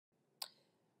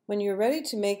When you're ready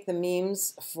to make the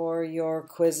memes for your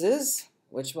quizzes,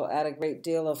 which will add a great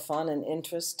deal of fun and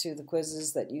interest to the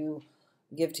quizzes that you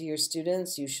give to your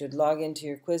students, you should log into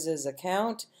your Quizizz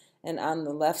account and on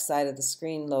the left side of the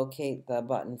screen locate the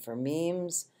button for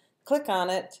memes. Click on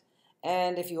it,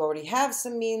 and if you already have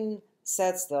some meme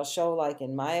sets, they'll show like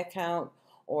in my account,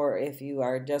 or if you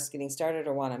are just getting started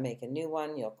or want to make a new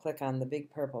one, you'll click on the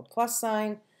big purple plus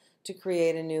sign to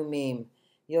create a new meme.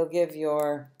 You'll give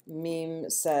your meme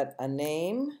set a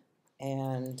name,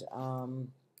 and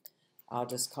I'll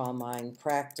just call mine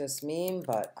practice meme,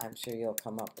 but I'm sure you'll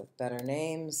come up with better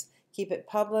names. Keep it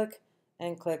public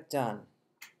and click done.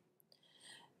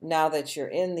 Now that you're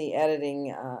in the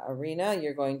editing arena,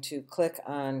 you're going to click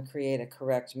on create a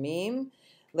correct meme.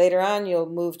 Later on, you'll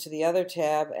move to the other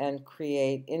tab and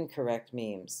create incorrect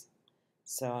memes.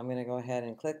 So I'm going to go ahead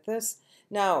and click this.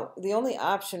 Now, the only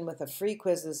option with a free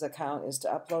Quizizz account is to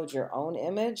upload your own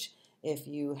image. If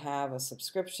you have a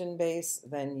subscription base,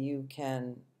 then you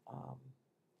can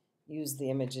use the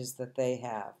images that they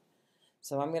have.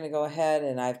 So I'm going to go ahead,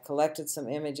 and I've collected some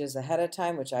images ahead of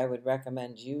time, which I would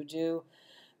recommend you do.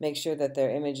 Make sure that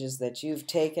they're images that you've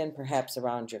taken, perhaps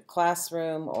around your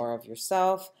classroom or of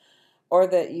yourself, or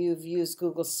that you've used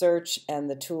Google search and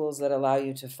the tools that allow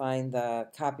you to find the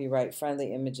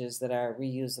copyright-friendly images that are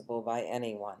reusable by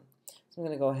anyone. So I'm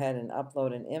going to go ahead and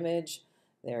upload an image.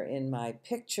 They're in my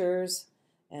pictures,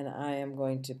 and I am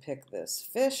going to pick this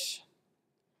fish,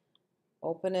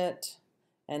 open it,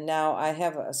 and now I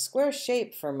have a square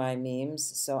shape for my memes,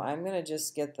 so I'm going to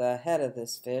just get the head of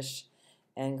this fish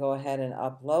and go ahead and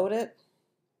upload it.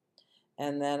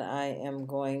 And then I am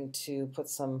going to put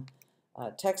some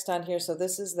text on here. So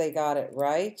this is they got it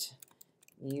right.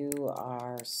 You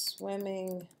are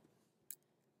swimming.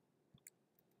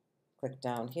 Click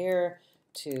down here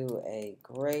to a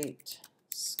great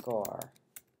score.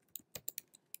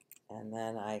 And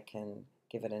then I can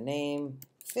give it a name,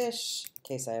 fish, in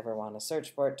case I ever want to search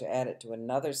for it to add it to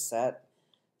another set.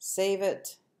 Save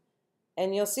it.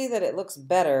 And you'll see that it looks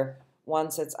better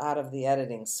once it's out of the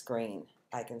editing screen.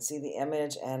 I can see the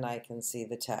image and I can see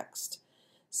the text.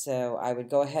 So I would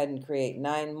go ahead and create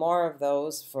 9 more of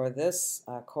those for this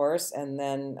course, and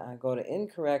then go to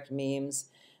incorrect memes,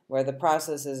 where the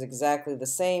process is exactly the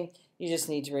same. You just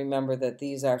need to remember that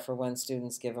these are for when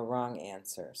students give a wrong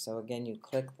answer. So again, you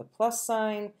click the plus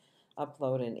sign,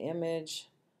 upload an image.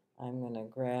 I'm going to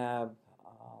grab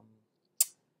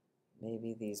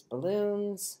maybe these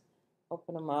balloons,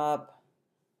 open them up.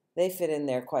 They fit in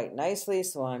there quite nicely,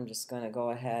 so I'm just going to go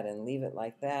ahead and leave it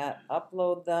like that,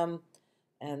 upload them.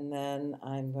 And then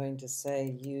I'm going to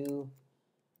say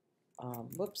I'm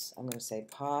going to say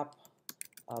pop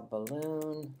a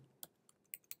balloon,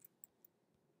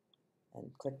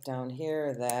 and click down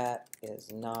here, that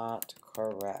is not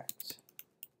correct.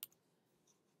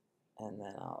 And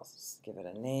then I'll give it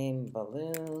a name,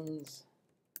 balloons,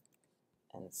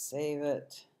 and save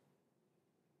it.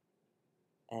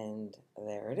 And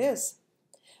there it is.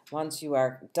 Once you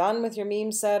are done with your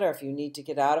meme set, or if you need to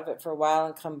get out of it for a while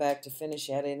and come back to finish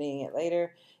editing it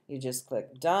later, you just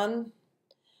click done.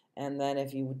 And then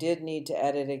if you did need to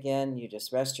edit again, you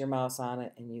just rest your mouse on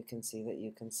it and you can see that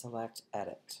you can select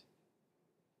edit.